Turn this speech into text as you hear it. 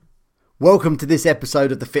Welcome to this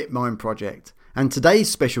episode of the Fit Mind Project, and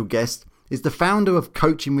today's special guest is the founder of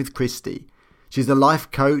Coaching with Christie. She's a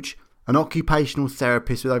life coach, an occupational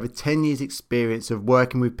therapist with over 10 years experience of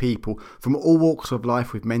working with people from all walks of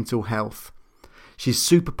life with mental health. She's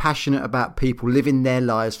super passionate about people living their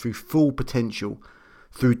lives through full potential,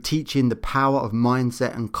 through teaching the power of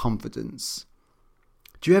mindset and confidence.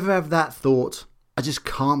 Do you ever have that thought, I just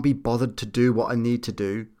can't be bothered to do what I need to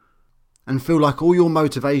do, and feel like all your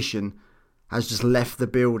motivation has just left the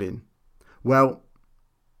building? Well,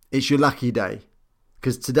 it's your lucky day,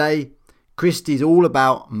 because today Christie's all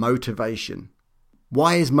about motivation.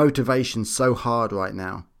 Why is motivation so hard right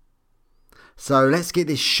now? So let's get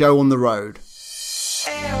this show on the road.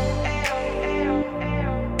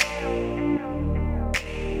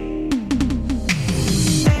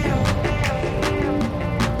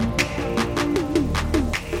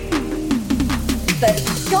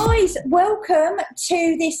 Guys, welcome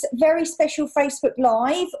to this very special Facebook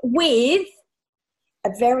Live with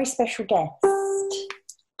a very special guest.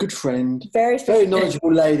 Good friend. Very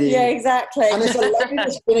knowledgeable lady. Yeah, exactly. And it's a lady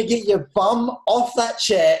that's going to get your bum off that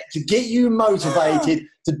chair to get you motivated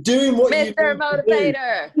to doing what you need Mr.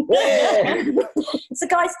 Motivator. to do. Yeah. So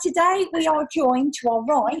guys, today we are joined to our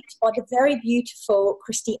right by the very beautiful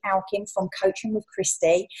Christie Alkin from Coaching with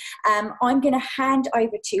Christie. I'm going to hand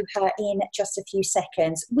over to her in just a few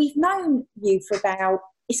seconds. We've known you for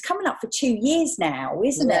it's coming up for 2 years now,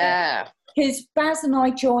 isn't it? Yeah. Because Baz and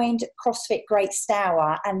I joined CrossFit Great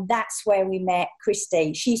Stour, and that's where we met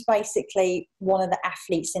Christie. She's basically one of the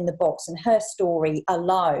athletes in the box, and her story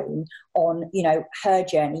alone on, her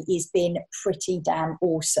journey has been pretty damn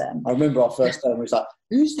awesome. I remember our first time, we was like,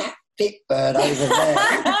 who's that fit bird over there?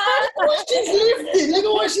 She's lifting. Look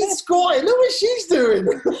at what she's squatting. Look what she's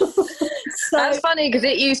doing. That's funny because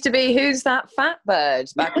it used to be, who's that fat bird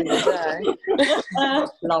back in the day?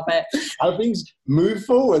 Love it. How things move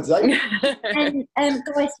forwards, eh? And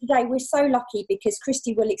guys, today we're so lucky because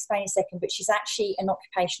Christie will explain in a second, but she's actually an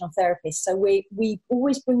occupational therapist. So we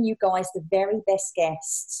always bring you guys the very best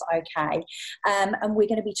guests, okay? And we're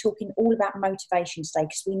going to be talking all about motivation today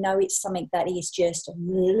because we know it's something that is just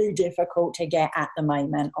really difficult to get at the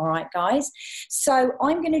moment. All right, guys? So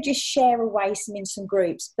I'm going to just share away in some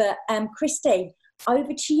groups. But Christie,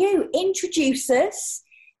 over to you. Introduce us.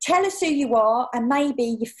 Tell us who you are and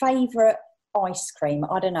maybe your favourite ice cream.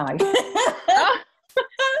 I don't know.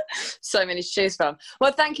 So many to choose from.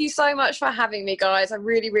 Well, thank you so much for having me, guys. I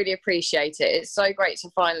really, really appreciate it. It's so great to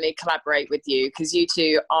finally collaborate with you because you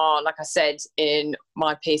two are, like I said in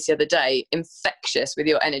my piece the other day, infectious with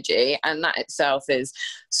your energy, and that itself is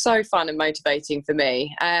so fun and motivating for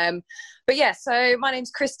me. But yeah, so my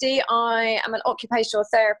name's Christie. I am an occupational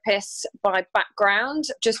therapist by background,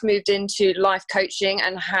 just moved into life coaching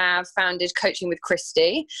and have founded Coaching with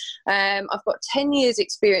Christie. I've got 10 years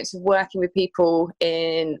experience of working with people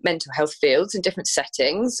in mental health fields in different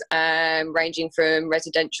settings, ranging from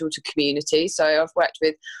residential to community. So I've worked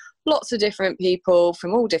with lots of different people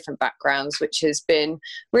from all different backgrounds, which has been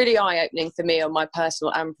really eye-opening for me on my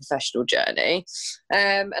personal and professional journey.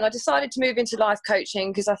 And I decided to move into life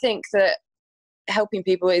coaching because I think that helping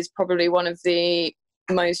people is probably one of the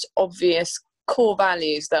most obvious core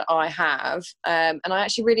values that I have. And I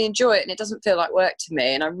actually really enjoy it, and it doesn't feel like work to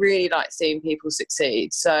me. And I really like seeing people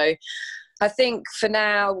succeed. So I think for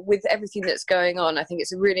now, with everything that's going on, I think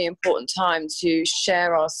it's a really important time to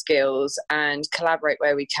share our skills and collaborate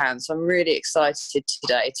where we can. So I'm really excited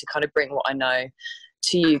today to kind of bring what I know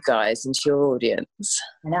to you guys and to your audience.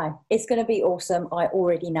 I know. It's going to be awesome. I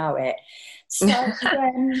already know it. So,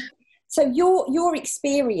 so your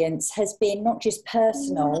experience has been not just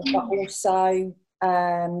personal, but also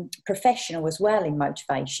professional as well in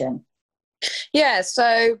motivation. Yeah,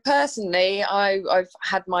 so personally, I've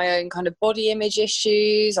had my own kind of body image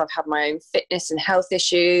issues. I've had my own fitness and health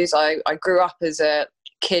issues. I grew up as a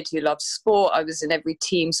kid who loved sport. I was in every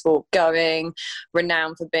team sport going,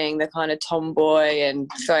 renowned for being the kind of tomboy and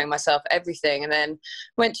throwing myself at everything. And then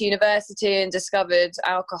went to university and discovered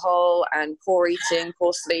alcohol and poor eating,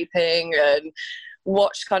 poor sleeping, and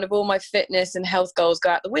watched kind of all my fitness and health goals go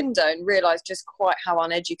out the window and realised just quite how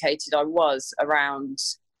uneducated I was around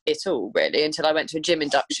it all, really, until I went to a gym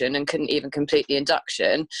induction and couldn't even complete the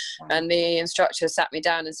induction. And the instructor sat me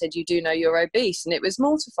down and said, you do know you're obese. And it was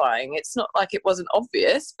mortifying. It's not like it wasn't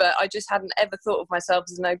obvious, but I just hadn't ever thought of myself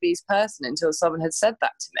as an obese person until someone had said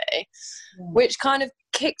that to me, which kind of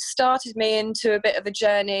kick-started me into a bit of a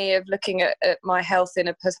journey of looking at my health in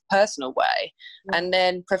a personal way. And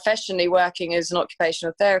then professionally working as an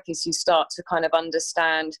occupational therapist, you start to kind of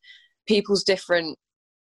understand people's different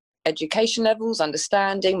education levels,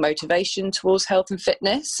 understanding, motivation towards health and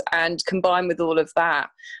fitness. And combined with all of that,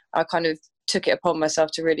 I kind of took it upon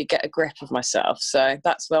myself to really get a grip of myself. So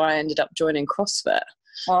that's where I ended up joining CrossFit.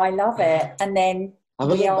 Oh, I love it. And then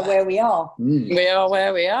we are where we are. We are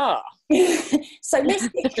where we are. So let's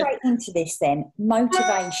get straight into this then.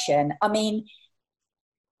 Motivation. I mean,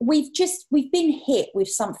 we've been hit with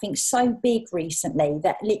something so big recently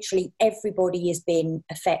that literally everybody has been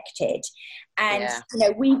affected. And, you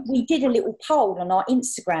know, we did a little poll on our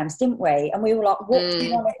Instagrams, didn't we? And we were like, what do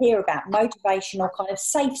you want to hear about? Motivation or kind of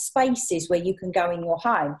safe spaces where you can go in your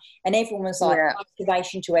home? And everyone was like,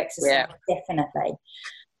 motivation to exercise, definitely.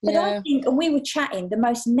 But I think, and we were chatting, the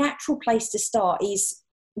most natural place to start is,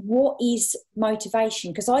 what is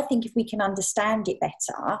motivation? Because I think if we can understand it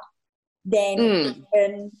better, then we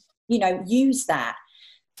can, you know, use that.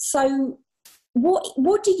 So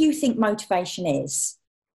what do you think motivation is?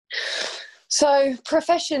 So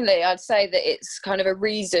professionally, I'd say that it's kind of a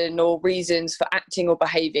reason or reasons for acting or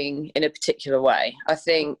behaving in a particular way. I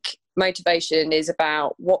think motivation is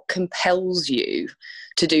about what compels you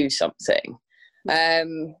to do something.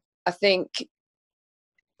 I think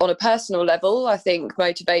on a personal level, I think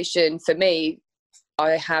motivation for me,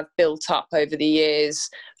 I have built up over the years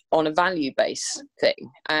on a value-based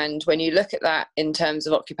thing. And when you look at that in terms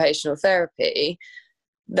of occupational therapy,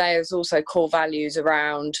 there's also core values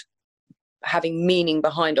around having meaning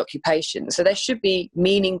behind occupation. So there should be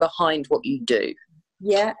meaning behind what you do.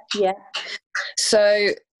 Yeah. So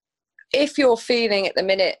if you're feeling at the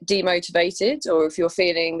minute demotivated, or if you're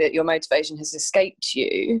feeling that your motivation has escaped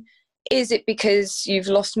you, is it because you've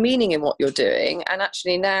lost meaning in what you're doing? And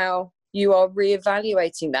actually now you are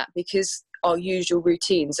reevaluating that because our usual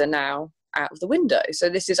routines are now out of the window. So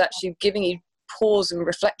this is actually giving you pause and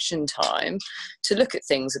reflection time to look at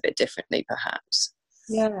things a bit differently, perhaps.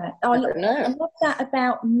 Yeah, I love that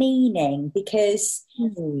about meaning, because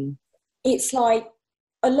it's like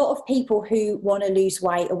a lot of people who want to lose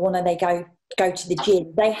weight or they go to the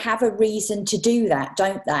gym, they have a reason to do that,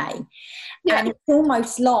 don't they? Yeah. And it's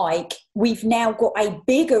almost like we've now got a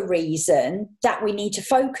bigger reason that we need to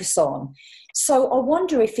focus on. So I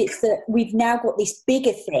wonder if it's that we've now got this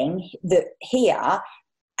bigger thing that here,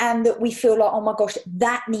 and that we feel like, oh my gosh,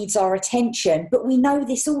 that needs our attention. But we know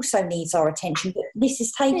this also needs our attention, but this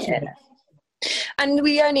is taking it. And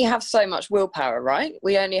we only have so much willpower, right?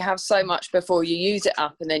 We only have so much before you use it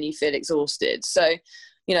up and then you feel exhausted. So,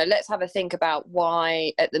 you know, let's have a think about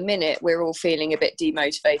why at the minute we're all feeling a bit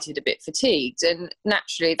demotivated, a bit fatigued. And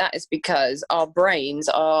naturally that is because our brains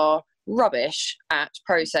are rubbish at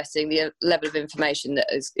processing the level of information that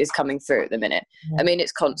is coming through at the minute. I mean,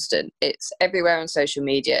 it's constant. It's everywhere on social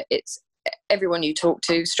media. It's everyone you talk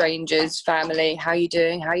to, strangers, family, how you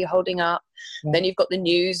doing, how you holding up. Then you've got the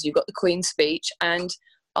news, you've got the Queen's speech, and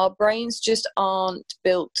our brains just aren't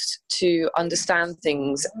built to understand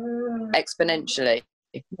things exponentially.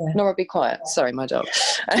 Nora, be quiet. Sorry, my dog.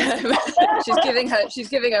 She's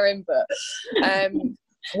giving her input.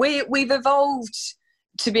 We've evolved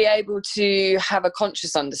to be able to have a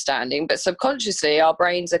conscious understanding, but subconsciously our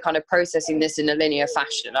brains are kind of processing this in a linear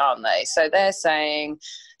fashion, aren't they? So they're saying,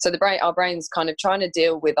 our brain's kind of trying to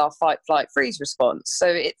deal with our fight, flight, freeze response. So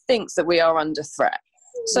it thinks that we are under threat.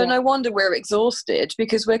 So no wonder we're exhausted,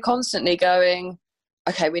 because we're constantly going,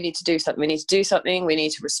 okay, we need to do something, we need to do something, we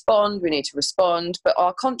need to respond. But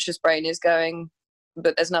our conscious brain is going,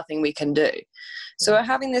 but there's nothing we can do. So we're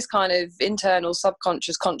having this kind of internal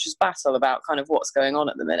subconscious conscious battle about kind of what's going on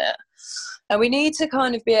at the minute, and we need to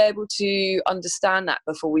kind of be able to understand that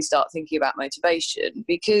before we start thinking about motivation,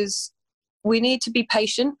 because we need to be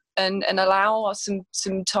patient and allow us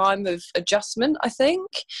some time of adjustment, I think.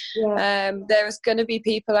 There's going to be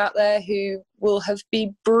people out there who will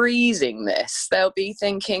be breezing this. They'll be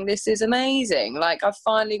thinking, this is amazing, like I've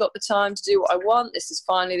finally got the time to do what I want, this is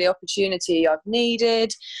finally the opportunity I've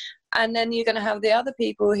needed. And then you're going to have the other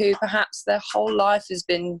people who perhaps their whole life has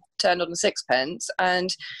been turned on a sixpence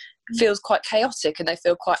and feels quite chaotic, and they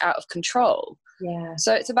feel quite out of control.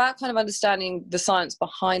 So it's about kind of understanding the science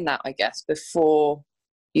behind that, I guess, before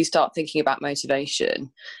you start thinking about motivation,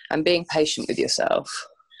 and being patient with yourself.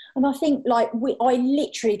 And I think, like, I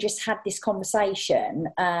literally just had this conversation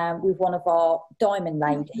with one of our diamond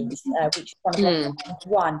ladies, which is one of our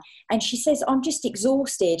one, and she says, I'm just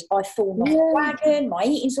exhausted. I fall my wagon, my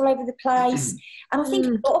eating's all over the place. And I think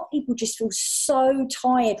a lot of people just feel so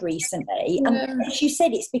tired recently. And as you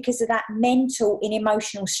said, it's because of that mental and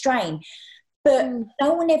emotional strain. But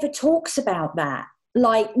no one ever talks about that.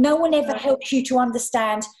 Like, no one ever helps you to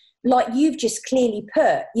understand, like you've just clearly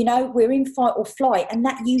put, you know, we're in fight or flight, and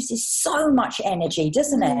that uses so much energy,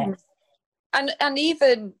 doesn't it? And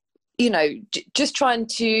even just trying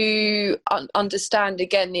to understand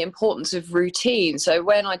again the importance of routine. So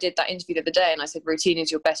when I did that interview the other day and I said routine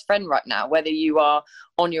is your best friend right now, whether you are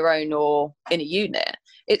on your own or in a unit,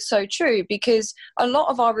 it's so true, because a lot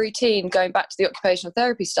of our routine, going back to the occupational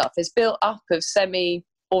therapy stuff, is built up of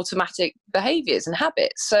semi-automatic behaviours and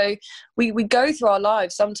habits. So we go through our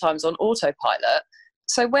lives sometimes on autopilot.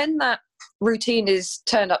 So when that routine is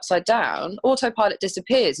turned upside down, autopilot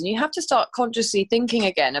disappears, and you have to start consciously thinking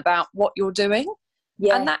again about what you're doing.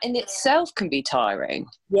 Yeah. And that in itself can be tiring.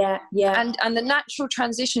 Yeah. And the natural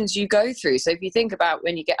transitions you go through. So if you think about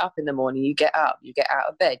when you get up in the morning, you get up, you get out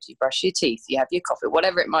of bed, you brush your teeth, you have your coffee,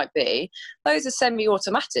 whatever it might be, those are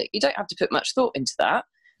semi-automatic. You don't have to put much thought into that.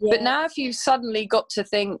 Yeah. But now if you've suddenly got to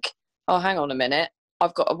think, oh, hang on a minute,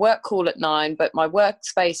 I've got a work call at 9, but my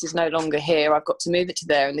workspace is no longer here. I've got to move it to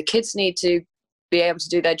there. And the kids need to be able to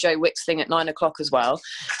do their Joe Wicks thing at 9 o'clock as well.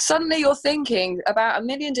 Suddenly you're thinking about a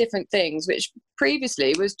million different things, which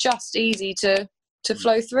previously was just easy to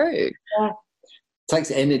flow through. Yeah. It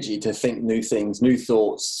takes energy to think new things, new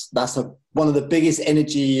thoughts. That's one of the biggest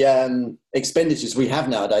energy expenditures we have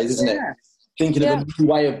nowadays, isn't it? Thinking of a new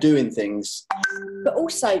way of doing things. But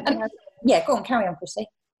also, go on, carry on, Chrissy.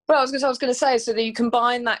 Well, I was going to say, so that you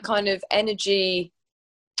combine that kind of energy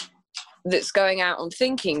that's going out on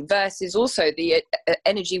thinking versus also the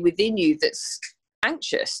energy within you that's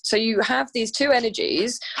anxious. So you have these two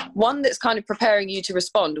energies, one that's kind of preparing you to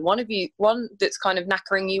respond, one that's kind of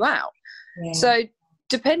knackering you out. Yeah. So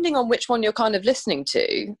depending on which one you're kind of listening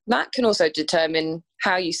to, that can also determine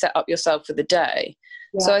how you set up yourself for the day.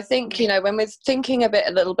 Yeah. So I think, when we're thinking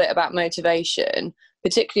a little bit about motivation,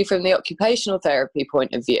 particularly from the occupational therapy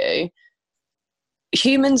point of view,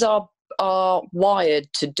 humans are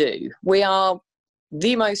wired to do. We are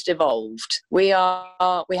the most evolved. We have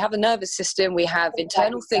a nervous system. We have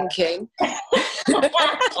internal thinking.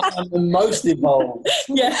 I'm the most evolved.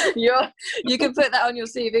 Yeah, you can put that on your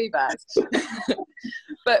CV badge.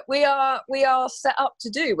 But we are set up to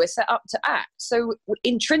do. We're set up to act. So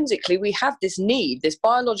intrinsically, we have this need, this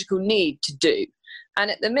biological need to do. And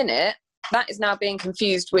at the minute, that is now being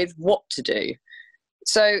confused with what to do.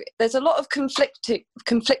 So there's a lot of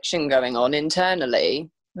confliction going on internally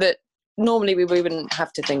that normally we wouldn't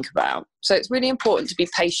have to think about. So it's really important to be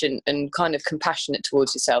patient and kind of compassionate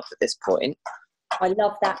towards yourself at this point. I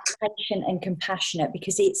love that, patient and compassionate,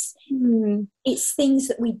 because it's things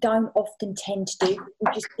that we don't often tend to do.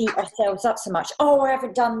 We just beat ourselves up so much. Oh, I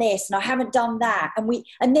haven't done this and I haven't done that.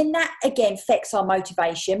 And then that again affects our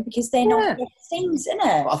motivation, because they're not things, isn't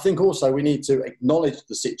it? I think also we need to acknowledge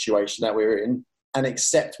the situation that we're in and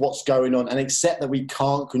accept what's going on, and accept that we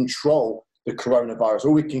can't control the coronavirus.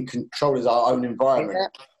 All we can control is our own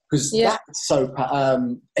environment. Because that's so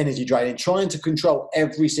energy draining. Trying to control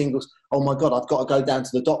every single, oh my God, I've got to go down to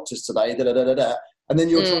the doctors today, and then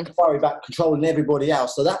you're trying to worry about controlling everybody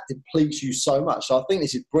else. So that depletes you so much. So I think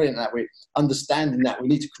this is brilliant that we're understanding that we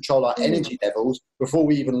need to control our energy levels before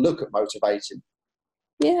we even look at motivating.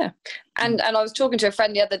 Yeah. And I was talking to a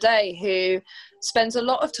friend the other day who spends a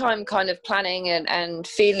lot of time kind of planning and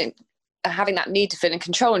having that need to feel in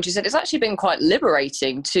control. And she said it's actually been quite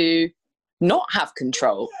liberating to not have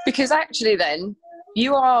control, because actually then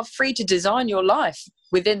you are free to design your life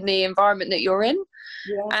within the environment that you're in.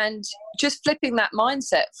 And just flipping that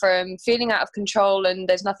mindset from feeling out of control and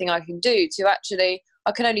there's nothing I can do to actually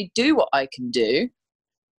I can only do what I can do,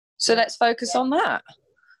 so let's focus on that.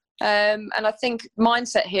 And I think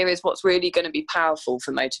mindset here is what's really going to be powerful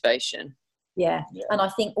for motivation. And I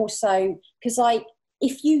think also, because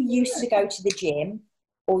if you used to go to the gym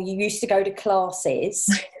or you used to go to classes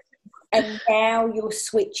and now you're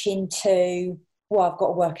switching to, well, I've got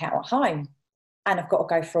to work out at home and I've got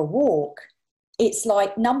to go for a walk. It's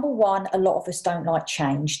like, number one, a lot of us don't like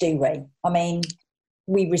change, do we? I mean,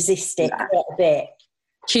 we resist it a little bit.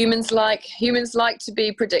 Humans like to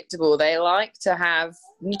be predictable. They like to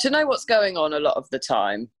know what's going on a lot of the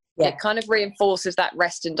time. It kind of reinforces that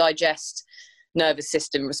rest and digest nervous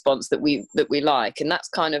system response that we like, and that's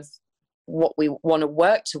kind of what we want to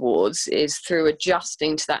work towards, is through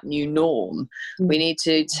adjusting to that new norm. We need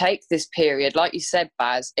to take this period, like you said,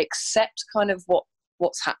 Baz, accept kind of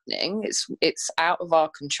what's happening. It's out of our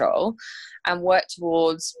control, and work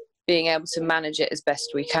towards being able to manage it as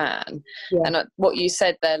best we can. And what you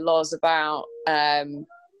said there, Loz, about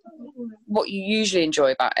what you usually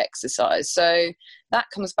enjoy about exercise. So that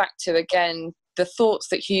comes back to, again, the thoughts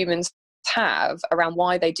that humans have around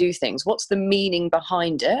why they do things. What's the meaning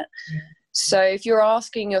behind it? So if you're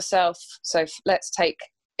asking yourself, so let's take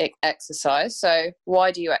exercise. So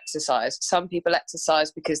why do you exercise? Some people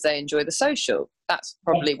exercise because they enjoy the social. That's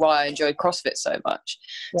probably why I enjoy CrossFit so much.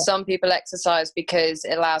 Yeah. Some people exercise because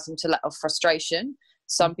it allows them to let off frustration.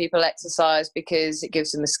 Some people exercise because it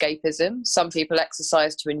gives them escapism. Some people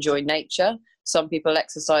exercise to enjoy nature. Some people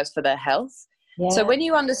exercise for their health. Yeah. So when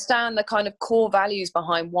you understand the kind of core values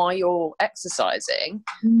behind why you're exercising,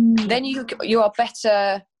 then you are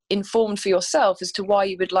better informed for yourself as to why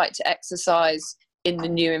you would like to exercise in the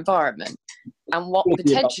new environment and what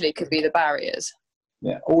potentially could be the barriers.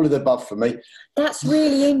 Yeah, all of the above for me. That's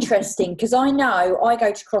really interesting, because I know I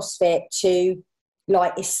go to CrossFit to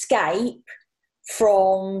like escape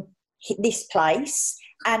from this place,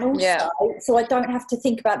 and also so I don't have to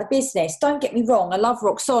think about the business. Don't get me wrong, I love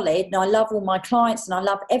Rock Solid and I love all my clients and I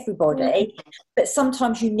love everybody, but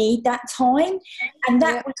sometimes you need that time, and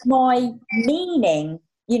that was my meaning,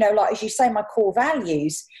 you know, like as you say, my core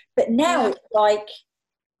values. But now it's like,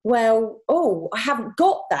 well, I haven't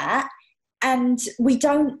got that. And we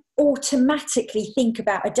don't automatically think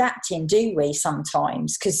about adapting, do we,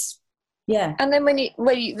 sometimes? Because, And then when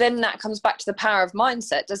you then that comes back to the power of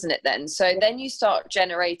mindset, doesn't it then? So then you start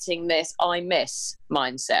generating this I miss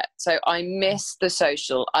mindset. So I miss the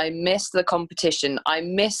social, I miss the competition, I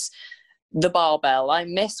miss the barbell, I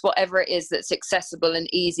miss whatever it is that's accessible and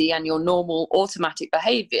easy and your normal automatic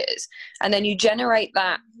behaviors. And then you generate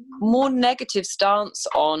that more negative stance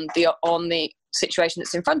on the situation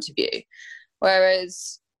that's in front of you.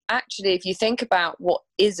 Whereas actually, if you think about what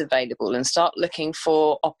is available and start looking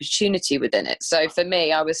for opportunity within it. So for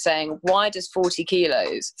me, I was saying, why does 40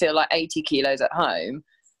 kilos feel like 80 kilos at home?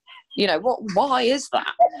 You know, why is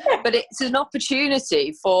that? But it's an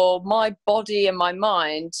opportunity for my body and my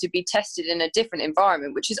mind to be tested in a different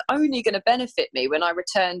environment, which is only going to benefit me when I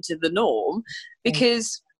return to the norm,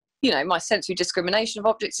 because you know, my sensory discrimination of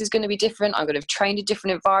objects is going to be different. I'm going to have trained in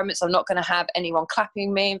different environments. I'm not going to have anyone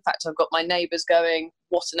clapping me. In fact, I've got my neighbours going,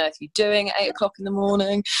 what on earth are you doing at 8 o'clock in the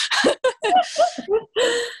morning?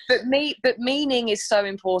 But meaning is so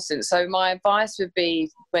important. So my advice would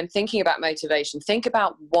be, when thinking about motivation, think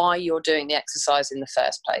about why you're doing the exercise in the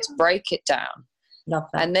first place. Break it down. Love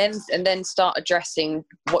that. And then start addressing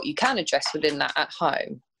what you can address within that at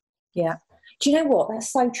home. Yeah. Do you know what?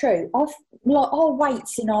 That's so true. Our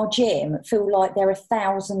weights in our gym feel like they're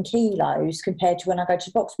 1,000 kilos compared to when I go to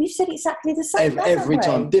the box. We've said exactly the same. Every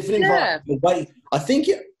time. Different environment. Weight. I think,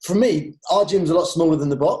 for me, our gym's a lot smaller than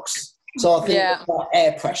the box. So I think it's about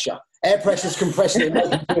air pressure. Air pressure's compressing it,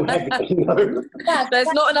 making it feel heavy, you know?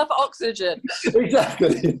 There's not enough oxygen.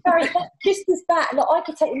 Exactly. Sorry, just as bad. Like, I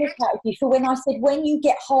could take the mick out of you for when I said, when you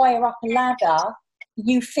get higher up a ladder,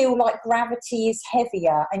 you feel like gravity is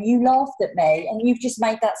heavier, and you laughed at me, and you've just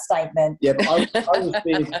made that statement. Yeah, but I was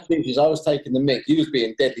being facetious. I was taking the mick. You was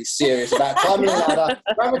being deadly serious about climbing a ladder.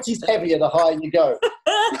 Gravity's heavier the higher you go.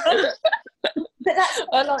 But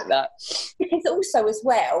I like that. Because also as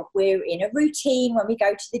well, we're in a routine when we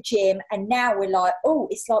go to the gym, and now we're like,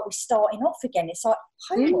 it's like we're starting off again. It's like,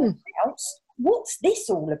 what's this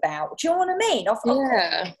all about? Do you know what I mean? I've got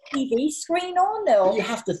a TV screen on. Or you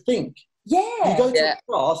have to think. Yeah. You go to a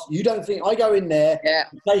class, you don't think, I go in there,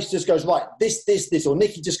 the place just goes, right, this, or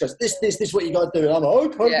Nikki just goes, this, what you got to do. And I'm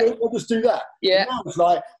like, okay, I'll just do that. Yeah. And now it's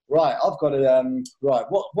like, right, I've got to,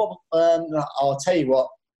 I'll tell you what,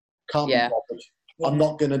 can't be bothered. Yeah. I'm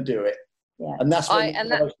not going to do it. Yeah. And that's where the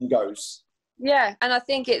person goes. Yeah, and I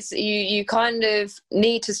think it's you kind of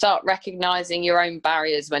need to start recognizing your own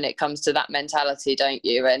barriers when it comes to that mentality, don't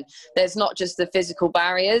you? And there's not just the physical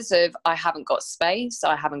barriers of I haven't got space,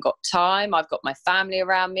 I haven't got time, I've got my family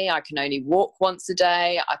around me, I can only walk once a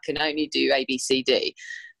day, I can only do A, B, C, D.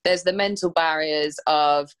 There's the mental barriers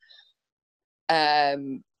of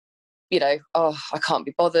I can't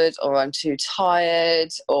be bothered, or I'm too tired,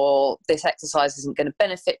 or this exercise isn't going to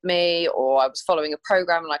benefit me, or I was following a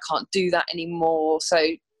program and I can't do that anymore. So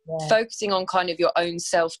focusing on kind of your own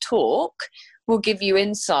self-talk will give you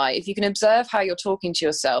insight. If you can observe how you're talking to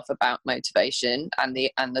yourself about motivation and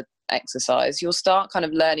the exercise, you'll start kind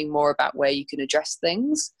of learning more about where you can address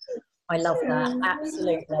things. I love that.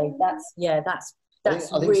 Absolutely. That's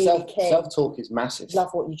I think really key. Self-talk is massive. Love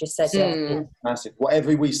what you just said. Massive.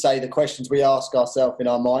 Whatever we say, the questions we ask ourselves in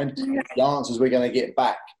our mind, the answers we're going to get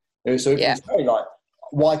back. So if we say like,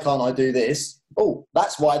 why can't I do this? Oh,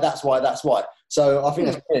 that's why. So I think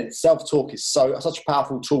that's brilliant. Self-talk is such a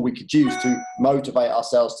powerful tool we could use to motivate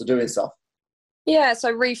ourselves to doing stuff. Yeah,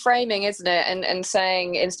 so reframing, isn't it? And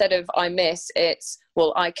saying, instead of I miss, it's,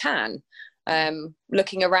 well, I can.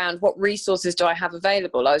 looking around, what resources do I have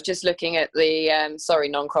available? I was just looking at the sorry,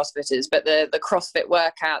 non-CrossFitters, but the CrossFit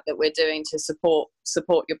workout that we're doing to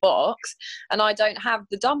support your box, and I don't have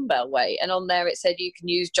the dumbbell weight, and on there it said you can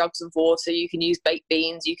use jugs of water, you can use baked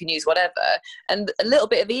beans, you can use whatever, and a little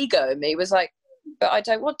bit of ego in me was like, but I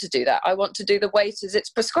don't want to do that. I want to do the weight as it's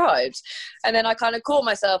prescribed. And then I kind of caught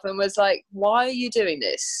myself and was like, why are you doing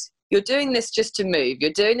this? You're doing this just to move.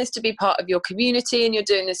 You're doing this to be part of your community, and you're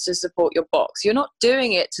doing this to support your box. You're not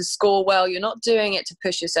doing it to score well. You're not doing it to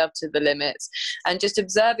push yourself to the limits. And just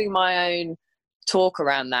observing my own talk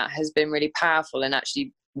around that has been really powerful and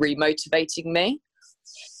actually remotivating me.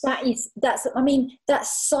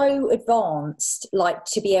 That's so advanced, like,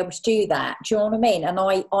 to be able to do that. Do you know what I mean? And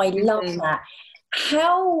I love that.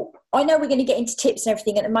 How, I know we're going to get into tips and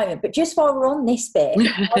everything at the moment, but just while we're on this bit,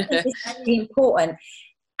 I think it's really important.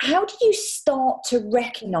 How do you start to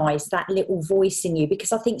recognise that little voice in you?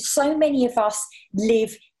 Because I think so many of us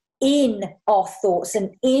live in our thoughts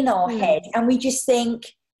and in our head, and we just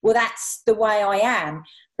think, well, that's the way I am.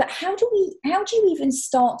 But how do you even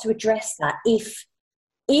start to address that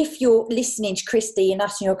if you're listening to Christie and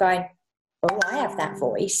us and you're going, oh, I have that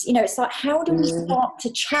voice? You know, it's like, how do we start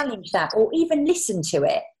to challenge that or even listen to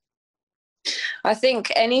it? I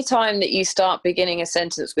think any time that you start beginning a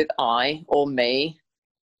sentence with I or me,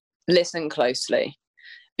 listen closely,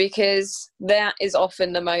 because that is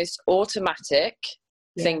often the most automatic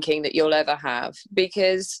thinking that you'll ever have,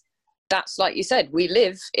 because that's, like you said, we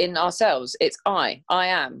live in ourselves. It's I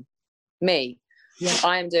am, me. Yeah.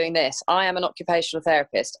 I am doing this. I am an occupational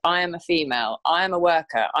therapist. I am a female. I am a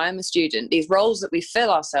worker. I am a student. These roles that we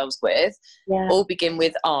fill ourselves with all begin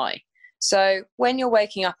with I. So when you're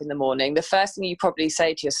waking up in the morning, the first thing you probably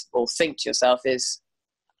say to yourself or think to yourself is,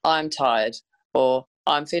 I'm tired, or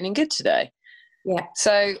I'm feeling good today. Yeah.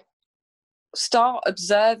 So start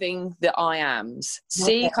observing the I ams,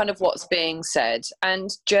 see kind of what's being said.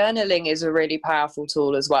 And journaling is a really powerful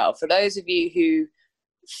tool as well. For those of you who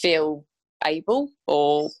feel able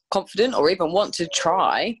or confident or even want to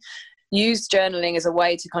try, use journaling as a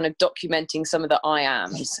way to kind of documenting some of the I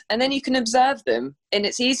ams, and then you can observe them. And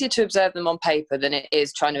it's easier to observe them on paper than it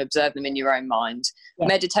is trying to observe them in your own mind.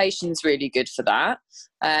 Meditation is really good for that,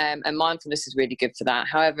 and mindfulness is really good for that.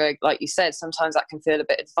 However, like you said, sometimes that can feel a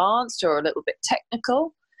bit advanced or a little bit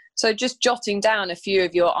technical. So just jotting down a few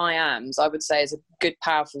of your I ams, I would say, is a good,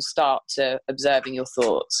 powerful start to observing your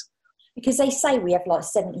thoughts. Because they say we have like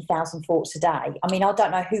 70,000 thoughts a day. I mean, I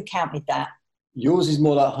don't know who counted that. Yours is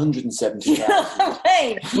more like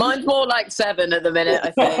 170,000. Mine's more like 7 at the minute,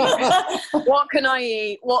 I think. What can I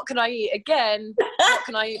eat? What can I eat again? What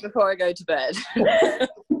can I eat before I go to bed?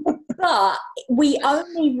 But we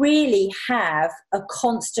only really have a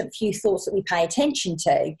constant few thoughts that we pay attention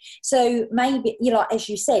to. So maybe, you know, as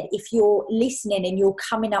you said, if you're listening and you're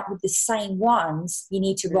coming up with the same ones, you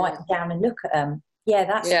need to write them down and look at them. Yeah,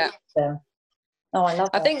 that's awesome. Oh, I love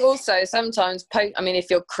that. I think also sometimes, if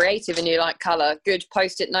you're creative and you like colour, good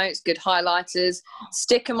Post-it notes, good highlighters,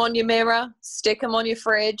 stick them on your mirror, stick them on your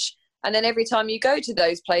fridge, and then every time you go to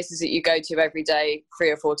those places that you go to every day,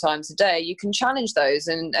 3 or 4 times a day, you can challenge those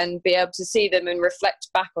and be able to see them and reflect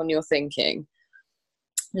back on your thinking.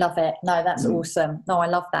 Love it. No, that's awesome. No, I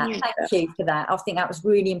love that. Thank you for that. I think that was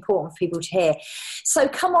really important for people to hear. So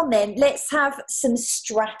come on then, let's have some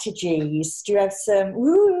strategies. Do you have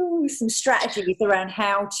some strategies around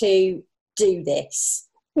how to do this?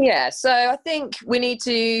 Yeah, so I think we need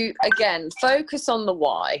to, again, focus on the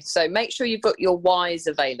why. So make sure you've got your whys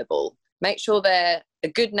available. Make sure they're a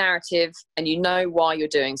good narrative and you know why you're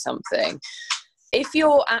doing something. If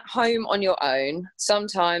you're at home on your own,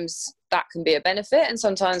 sometimes that can be a benefit and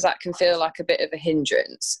sometimes that can feel like a bit of a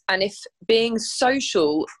hindrance. And if being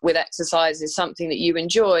social with exercise is something that you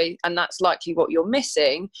enjoy and that's likely what you're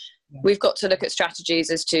missing, we've got to look at strategies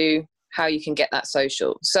as to how you can get that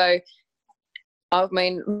social. So, I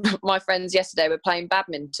mean, my friends yesterday were playing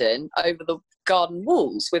badminton over the garden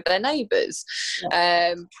walls with their neighbours,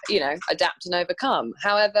 adapt and overcome.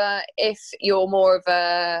 However, if you're more of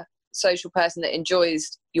a social person that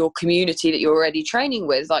enjoys your community that you're already training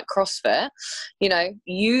with, like CrossFit,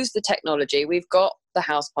 use the technology. We've got the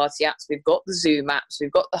house party apps, we've got the Zoom apps,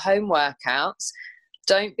 we've got the home workouts.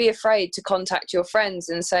 Don't be afraid to contact your friends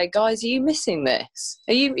and say, guys, are you missing this?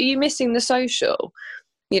 Are you missing the social?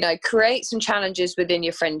 Create some challenges within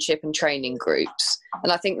your friendship and training groups.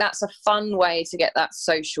 And I think that's a fun way to get that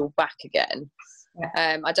social back again.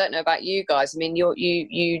 I don't know about you guys. I mean,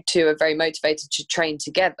 you two are very motivated to train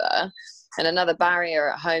together. And another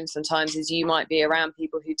barrier at home sometimes is you might be around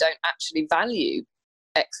people who don't actually value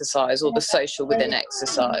exercise or the social within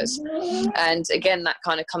exercise. And again, that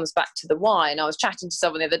kind of comes back to the why. And I was chatting to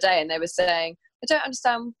someone the other day and they were saying, I don't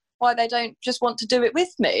understand why they don't just want to do it with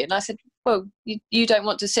me. And I said, well, you don't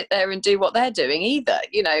want to sit there and do what they're doing either.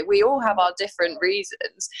 You know, we all have our different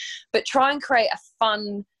reasons, but try and create a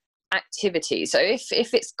fun activity. So if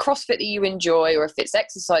it's CrossFit that you enjoy, or if it's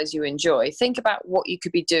exercise you enjoy, think about what you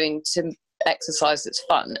could be doing to exercise that's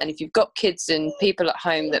fun. And if you've got kids and people at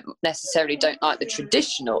home that necessarily don't like the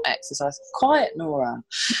traditional exercise, quiet, Nora,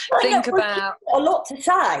 think about a lot to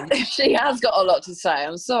say. She has got a lot to say,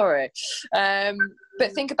 I'm sorry.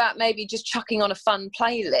 But think about maybe just chucking on a fun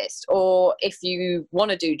playlist, or if you want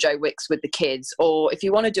to do Joe Wicks with the kids, or if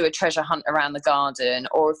you want to do a treasure hunt around the garden,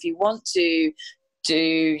 or if you want to do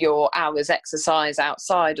your hours exercise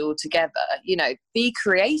outside all together, you know, be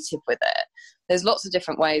creative with it. There's lots of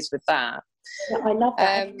different ways with that. I love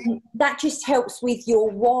that. That just helps with your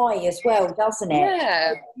why as well, doesn't it?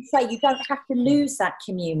 Yeah. So you don't have to lose that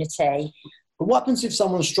community. But what happens if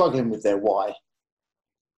someone's struggling with their why?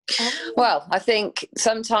 Well, I think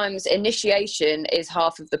sometimes initiation is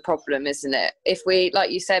half of the problem, isn't it? If we,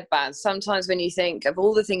 like you said, Baz, sometimes when you think of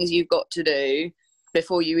all the things you've got to do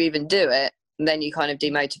before you even do it, then you kind of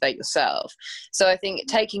demotivate yourself. So I think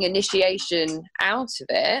taking initiation out of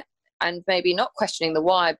it, and maybe not questioning the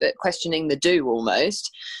why, but questioning the do almost.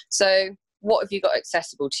 So what have you got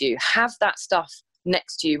accessible to you? Have that stuff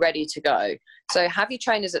next to you ready to go. So have your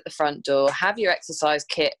trainers at the front door, have your exercise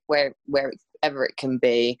kit wherever it can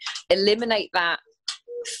be. Eliminate that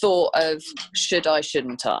thought of should I,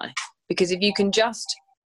 shouldn't I? Because if you can just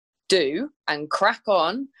do and crack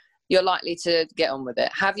on, you're likely to get on with it.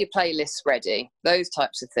 Have your playlists ready, those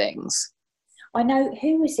types of things. I know,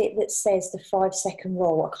 who is it that says the 5-second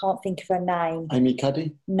rule? I can't think of her name. Amy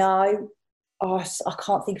Cuddy? No. Oh, I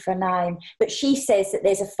can't think of her name. But she says that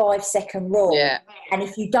there's a 5-second rule. Yeah. And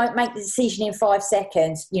if you don't make the decision in 5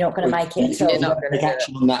 seconds, you're not going to make it at all. You're not going to take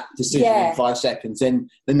action on that decision in 5 seconds. Then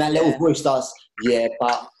that little voice starts,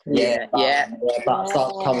 but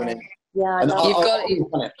starts coming in. Yeah, you've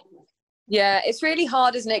got it. Yeah, it's really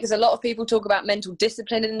hard, isn't it? Because a lot of people talk about mental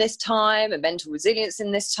discipline in this time and mental resilience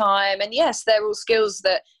in this time. And yes, they're all skills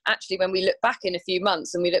that actually, when we look back in a few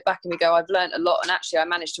months and we look back and we go, I've learned a lot and actually I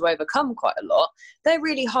managed to overcome quite a lot. They're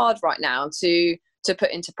really hard right now to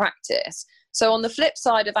put into practice. So on the flip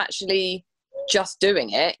side of actually just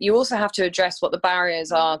doing it, you also have to address what the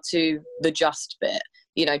barriers are to the just bit.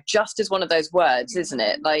 You know, just is one of those words, isn't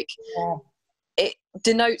it? Like, it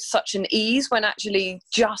denotes such an ease when actually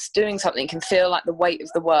just doing something can feel like the weight of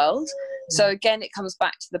the world. So again, it comes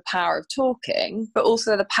back to the power of talking, but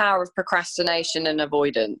also the power of procrastination and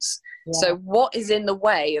avoidance. So what is in the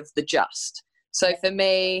way of the just? So for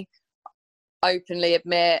me, openly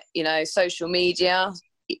admit, you know, social media,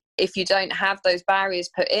 if you don't have those barriers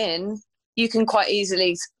put in, you can quite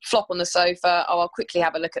easily flop on the sofa. Oh, I'll quickly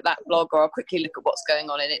have a look at that blog, or I'll quickly look at what's going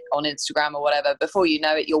on in it on Instagram or whatever. Before you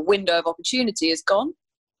know it, your window of opportunity is gone.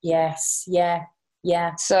 Yes, yeah.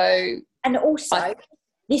 So, and also,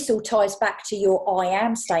 this all ties back to your I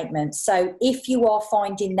am statement. So if you are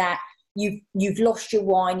finding that you've lost your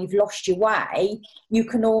why and you've lost your way, you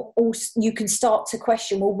can start to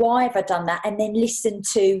question, well, why have I done that? And then listen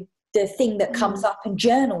to the thing that comes up and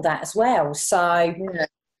journal that as well. So. Yeah.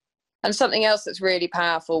 And something else that's really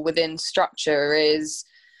powerful within structure is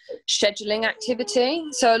scheduling activity.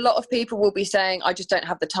 So a lot of people will be saying, I just don't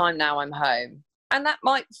have the time now, I'm home. And that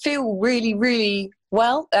might feel really, really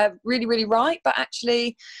really right. But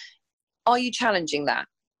actually, are you challenging that?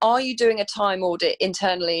 Are you doing a time audit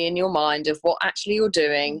internally in your mind of what actually you're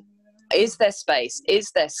doing? Is there space? Is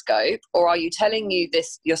there scope? Or are you telling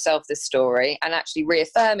yourself this story and actually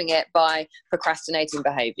reaffirming it by procrastinating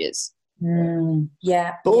behaviours?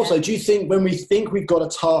 But also, do you think when we think we've got a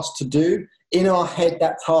task to do, in our head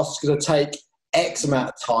that task is going to take X amount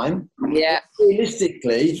of time? Yeah.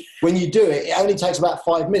 Realistically, when you do it, it only takes about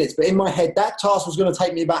 5 minutes. But in my head, that task was going to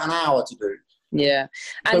take me about an hour to do. Yeah.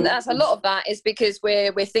 And that's a lot of that is because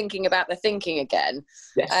we're thinking about the thinking again.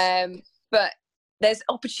 Yes. But there's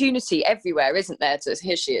opportunity everywhere, isn't there?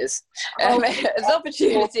 Here she is. There's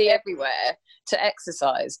opportunity everywhere to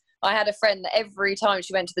exercise. I had a friend that every time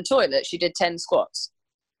she went to the toilet, she did 10 squats.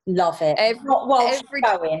 Love it. Not while she's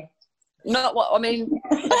going. Not what I mean.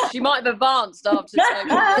 She might have advanced after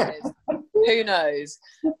 20 years. Who knows?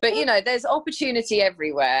 But you know, there's opportunity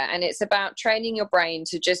everywhere, and it's about training your brain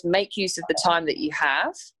to just make use of the time that you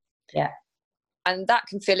have. Yeah. And that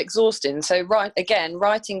can feel exhausting. So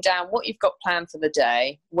writing down what you've got planned for the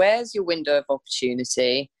day. Where's your window of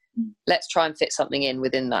opportunity? Let's try and fit something in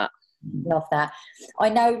within that. Love that. I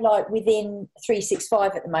know, like within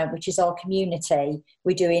 365 at the moment, which is our community,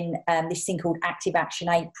 we're doing this thing called Active Action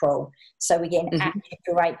April. So we're getting active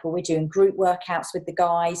for April. We're doing group workouts with the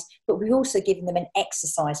guys, but we've also given them an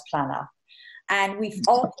exercise planner. And we've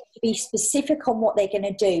asked them to be specific on what they're going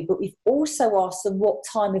to do, but we've also asked them what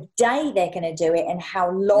time of day they're going to do it and how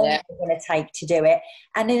long they're going to take to do it.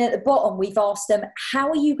 And then at the bottom, we've asked them, how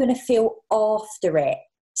are you going to feel after it?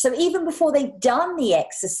 So even before they've done the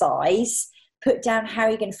exercise, put down how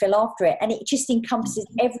you're going to feel after it. And it just encompasses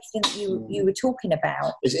everything that you were talking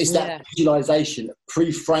about. It's that visualization,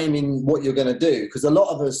 pre-framing what you're going to do. Because a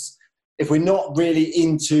lot of us, if we're not really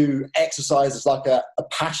into exercise as like a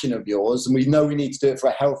passion of yours, and we know we need to do it for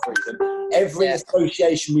a health reason, every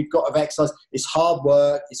association we've got of exercise is hard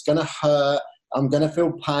work, it's going to hurt, I'm going to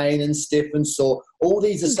feel pain and stiff and sore. All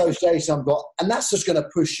these associations I've got, and that's just going to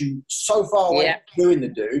push you so far away from doing the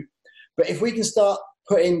do. But if we can start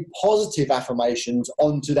putting positive affirmations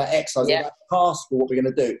onto that exercise, or that task for what we're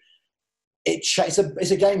going to do,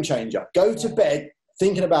 it's a game changer. Go to bed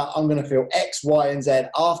thinking about, I'm going to feel X, Y, and Z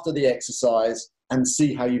after the exercise, and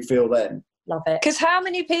see how you feel then. Love it. Because how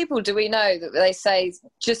many people do we know that they say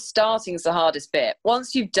just starting is the hardest bit?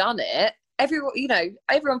 Once you've done it,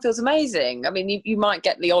 everyone feels amazing. I mean, you might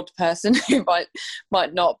get the odd person who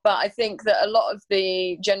might not, but I think that a lot of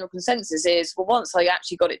the general consensus is, well, once I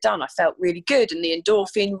actually got it done, I felt really good, and the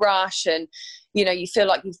endorphin rush, and you feel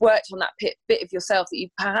like you've worked on that bit of yourself that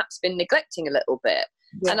you've perhaps been neglecting a little bit.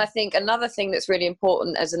 And I think another thing that's really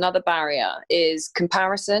important as another barrier is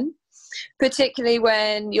comparison, particularly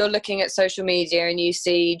when you're looking at social media and you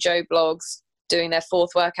see Joe blogs doing their 4th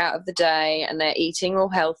workout of the day and they're eating all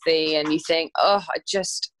healthy, and you think,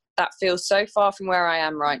 that feels so far from where I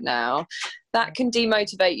am right now. That can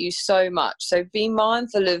demotivate you so much. So be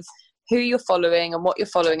mindful of who you're following and what you're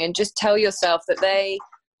following, and just tell yourself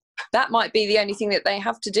that might be the only thing that they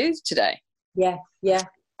have to do today. Yeah.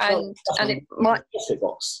 And it might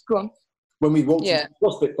box. Go on. When we walked into the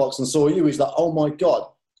CrossFit box and saw you, it's like, oh my God,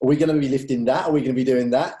 are we going to be lifting that? Are we going to be doing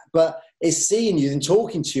that? But it's seeing you and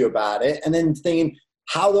talking to you about it, and then thinking,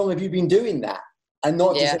 how long have you been doing that? And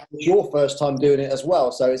not just it's your first time doing it as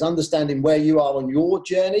well. So it's understanding where you are on your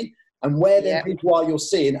journey, and where then people you're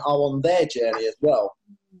seeing are on their journey as well.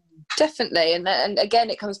 Definitely. And again,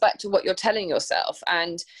 it comes back to what you're telling yourself.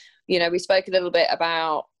 And, we spoke a little bit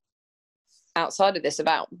about, outside of this,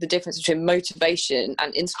 about the difference between motivation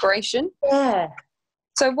and inspiration. Yeah.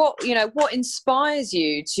 So what inspires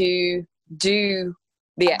you to do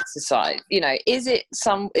the exercise? Is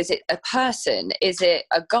it a person? Is it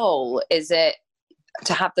a goal? Is it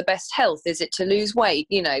to have the best health? Is it to lose weight?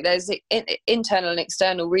 There's internal and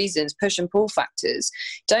external reasons, push and pull factors.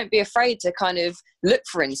 Don't be afraid to kind of look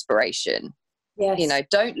for inspiration. Yes.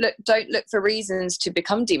 Don't look for reasons to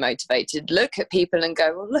become demotivated. Look at people and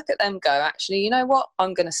go, well, look at them go, actually, you know what?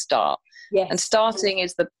 I'm going to start. Yes. And starting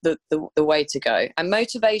is the way to go. And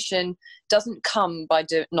motivation doesn't come by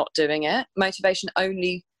not doing it. Motivation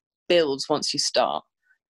only builds once you start.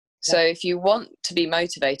 So if you want to be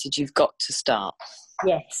motivated, you've got to start.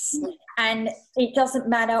 Yes. And it doesn't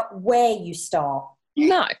matter where you start.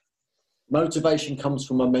 No. Motivation comes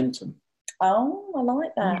from momentum. Oh, I like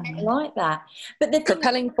that. I like that. But the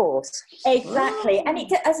propelling force. Exactly. And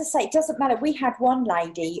as I say, it doesn't matter. We had one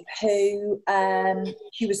lady who,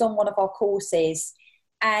 she was on one of our courses,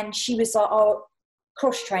 and she was like, oh,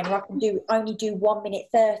 cross trainer, I can only do 1 minute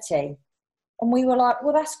 30. And we were like,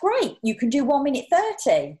 well, that's great. You can do 1 minute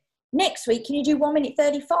 30. Next week, can you do 1 minute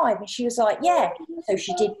 35? And she was like, yeah. So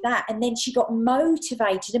she did that. And then she got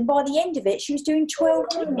motivated. And by the end of it, she was doing 12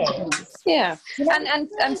 minutes. Yeah.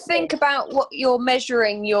 And think about what you're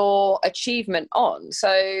measuring your achievement on. So,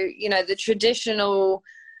 the traditional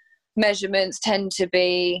measurements tend to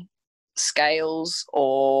be scales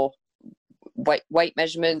or weight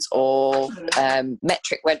measurements or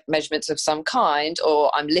metric measurements of some kind,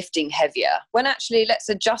 or I'm lifting heavier, when actually let's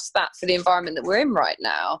adjust that for the environment that we're in right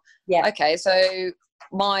now. Okay, so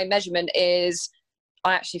my measurement is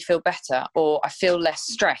I actually feel better, or I feel less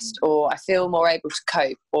stressed, or I feel more able to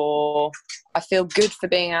cope, or I feel good for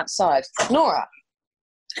being outside. Nora,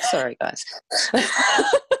 sorry guys.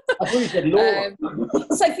 I thought you said Laura.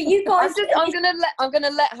 So for you guys, I'm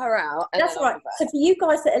gonna let her out. That's right. So for you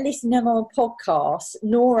guys that are listening on a podcast,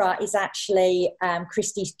 Nora is actually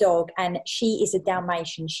Christie's dog, and she is a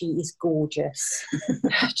Dalmatian. She is gorgeous.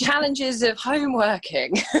 Challenges of home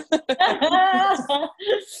working.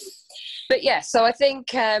 But yeah, so I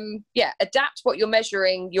think, adapt what you're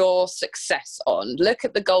measuring your success on. Look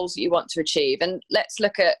at the goals that you want to achieve. And let's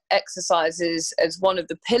look at exercises as one of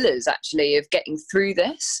the pillars, actually, of getting through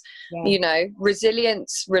this. Yeah. You know,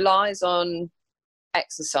 resilience relies on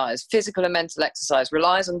exercise, physical and mental exercise,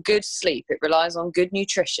 relies on good sleep. It relies on good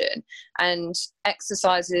nutrition. And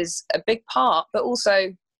exercise is a big part, but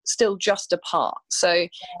also still just a part. So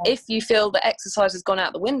if you feel that exercise has gone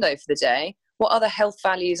out the window for the day, what other health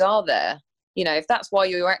values are there? You know, if that's why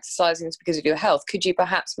you're exercising is because of your health, could you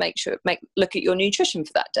perhaps look at your nutrition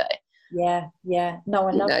for that day? Yeah. No,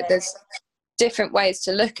 I love it. There's different ways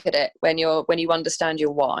to look at it when you understand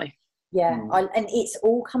your why. Yeah, and it's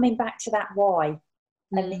all coming back to that why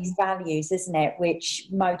and these values, isn't it? Which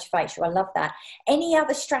motivates you. I love that. Any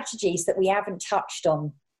other strategies that we haven't touched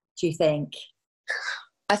on, do you think?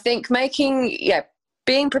 I think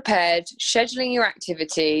being prepared, scheduling your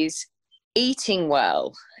activities, eating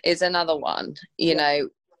well is another one. You know,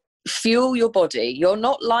 fuel your body. You're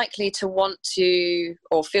not likely to want to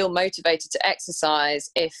or feel motivated to exercise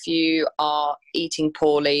if you are eating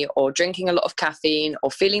poorly or drinking a lot of caffeine or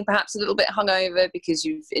feeling perhaps a little bit hungover because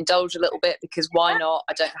you've indulged a little bit, because why not?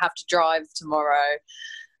 I don't have to drive tomorrow.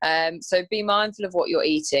 So be mindful of what you're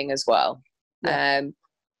eating as well. I'm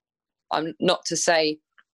not to say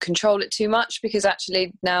control it too much, because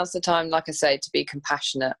actually now's the time, like I say, to be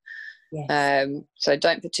compassionate. So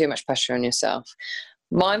don't put too much pressure on yourself.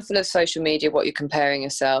 Mindful of social media, what you're comparing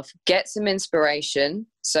yourself. Get some inspiration.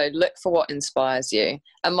 So look for what inspires you.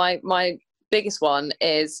 And my biggest one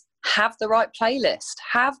is have the right playlist.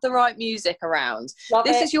 Have the right music around.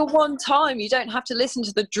 This is your one time. You don't have to listen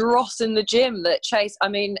to the dross in the gym that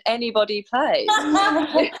anybody plays.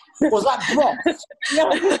 Was that dross?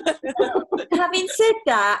 Having said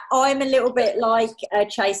that, I'm a little bit like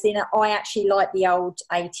Chase in that I actually like the old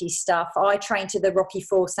 80s stuff. I train to the Rocky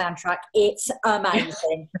IV soundtrack. It's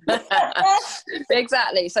amazing.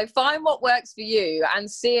 Exactly. So find what works for you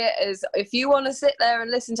and see it as, if you want to sit there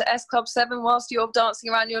and listen to S Club 7 whilst you're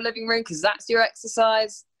dancing around your living room because that's your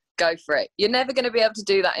exercise, go for it. You're never going to be able to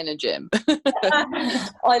do that in a gym.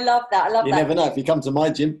 I love that. You never know if you come to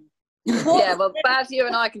my gym. Yeah, well, Baz, you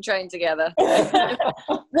and I can train together.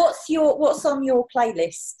 What's on your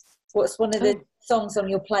playlist? What's one of the songs on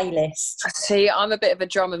your playlist? See, I'm a bit of a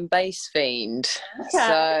drum and bass fiend. Okay.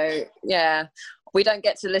 So yeah, we don't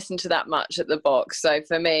get to listen to that much at the box. So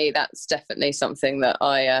for me, that's definitely something that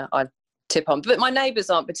I tip on. But my neighbours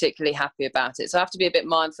aren't particularly happy about it, so I have to be a bit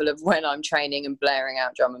mindful of when I'm training and blaring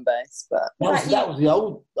out drum and bass. But that was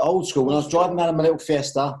the old school. When I was driving around in my little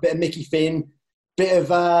Fiesta, bit of Mickey Finn, bit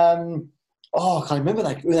of I can't remember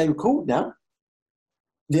who they were called now.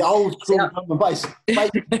 The old school drum and bass.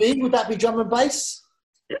 Maybe would that be drum and bass?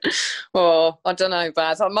 Oh, I don't know,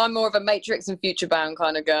 Baz. I'm more of a Matrix and Future Bound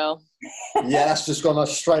kind of girl. Yeah, that's just gone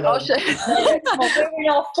straight I'll over. show We're in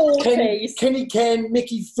our 40s. Kenny Ken,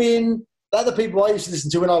 Mickey Finn. They're the people I used to listen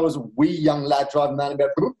to when I was a wee young lad driving around and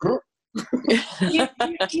go. You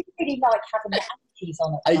really like having the 80s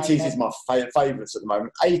on it. 80s is my favourites at the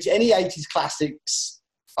moment. Any 80s classics,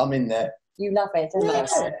 I'm in there. You love it, don't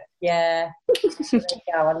you? Yeah. There you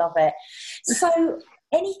go. I love it. So,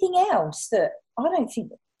 anything else that I don't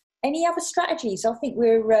think? Any other strategies? I think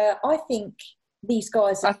I think these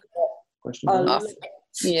guys have got a lot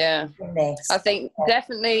in this. I think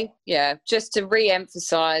definitely, just to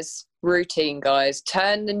re-emphasise routine, guys.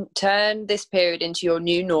 Turn this period into your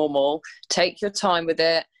new normal. Take your time with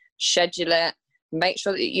it. Schedule it. Make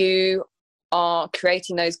sure that you are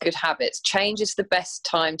creating those good habits. Change is the best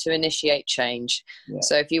time to initiate change.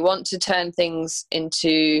 So if you want to turn things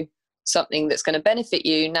into something that's going to benefit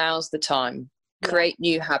you, now's the time. Create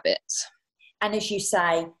new habits. And as you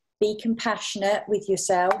say, be compassionate with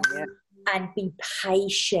yourself and be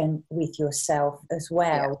patient with yourself as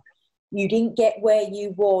well. You didn't get where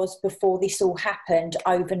you was before this all happened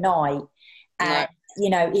overnight. And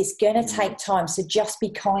it's going to take time. So just be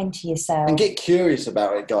kind to yourself. And get curious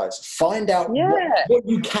about it, guys. Find out what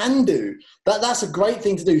you can do. That's a great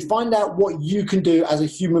thing to do. Find out what you can do as a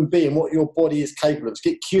human being, what your body is capable of.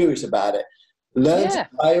 Get curious about it. Learn to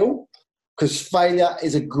fail, because failure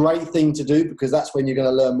is a great thing to do, because that's when you're going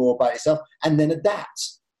to learn more about yourself, and then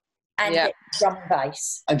adapt. And drum and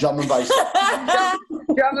bass. And drum and bass.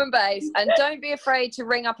 Drum and bass. And don't be afraid to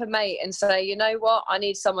ring up a mate and say, you know what, I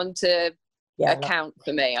need someone to account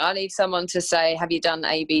for me. I need someone to say, have you done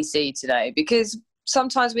ABC today? Because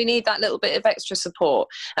sometimes we need that little bit of extra support.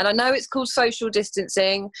 And I know it's called social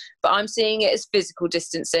distancing, but I'm seeing it as physical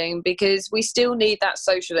distancing, because we still need that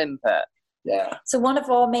social input. Yeah. So one of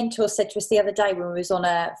our mentors said to us the other day when we was on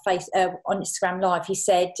on Instagram Live, he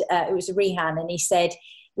said, it was Rehan, and he said,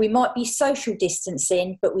 we might be social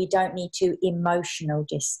distancing, but we don't need to emotional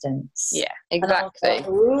distance. Yeah, exactly.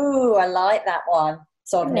 Ooh, I like that one.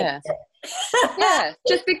 So I've nicked it. Yeah,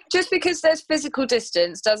 just because there's physical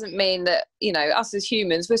distance doesn't mean that, you know, us as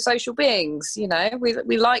humans, we're social beings. You know,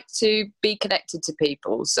 we like to be connected to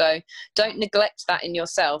people, so don't neglect that in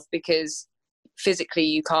yourself because physically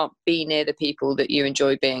you can't be near the people that you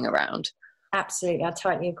enjoy being around. Absolutely, I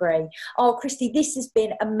totally agree. Oh, Christie, this has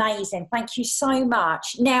been amazing. Thank you so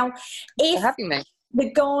much. Now, if for having me.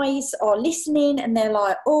 The guys are listening and they're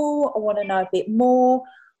like, oh, I want to know a bit more,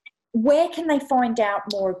 where can they find out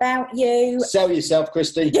more about you? Sell yourself,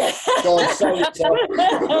 Christie. Go on, sell yourself.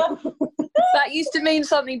 That used to mean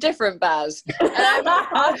something different, Baz.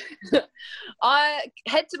 I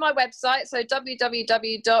head to my website, so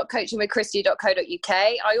www.coachingwithchristie.co.uk.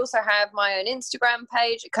 I also have my own Instagram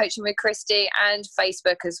page, Coaching with Christie, and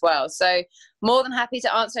Facebook as well. So more than happy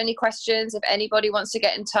to answer any questions. If anybody wants to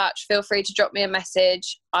get in touch, feel free to drop me a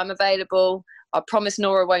message. I'm available. I promise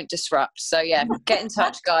Nora won't disrupt. So yeah, get in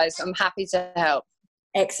touch, guys. I'm happy to help.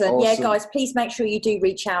 Excellent. Awesome. Yeah, guys, please make sure you do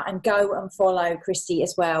reach out and go and follow Christie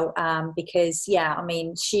as well, because, yeah, I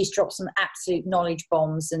mean, she's dropped some absolute knowledge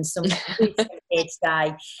bombs and some good things here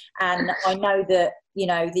today. And I know that, you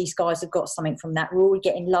know, these guys have got something from that. We're all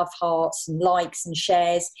getting love hearts and likes and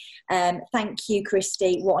shares. Thank you,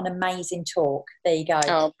 Christie. What an amazing talk. There you go.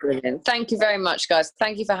 Oh, brilliant. Thank you very much, guys.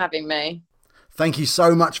 Thank you for having me. Thank you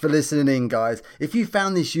so much for listening in, guys. If you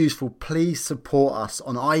found this useful, please support us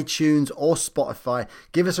on iTunes or Spotify.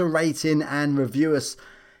 Give us a rating and review us.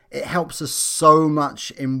 It helps us so much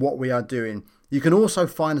in what we are doing. You can also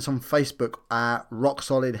find us on Facebook at Rock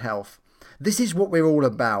Solid Health. This is what we're all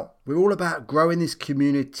about. We're all about growing this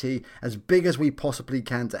community as big as we possibly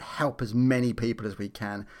can to help as many people as we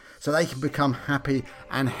can so they can become happy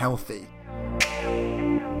and healthy.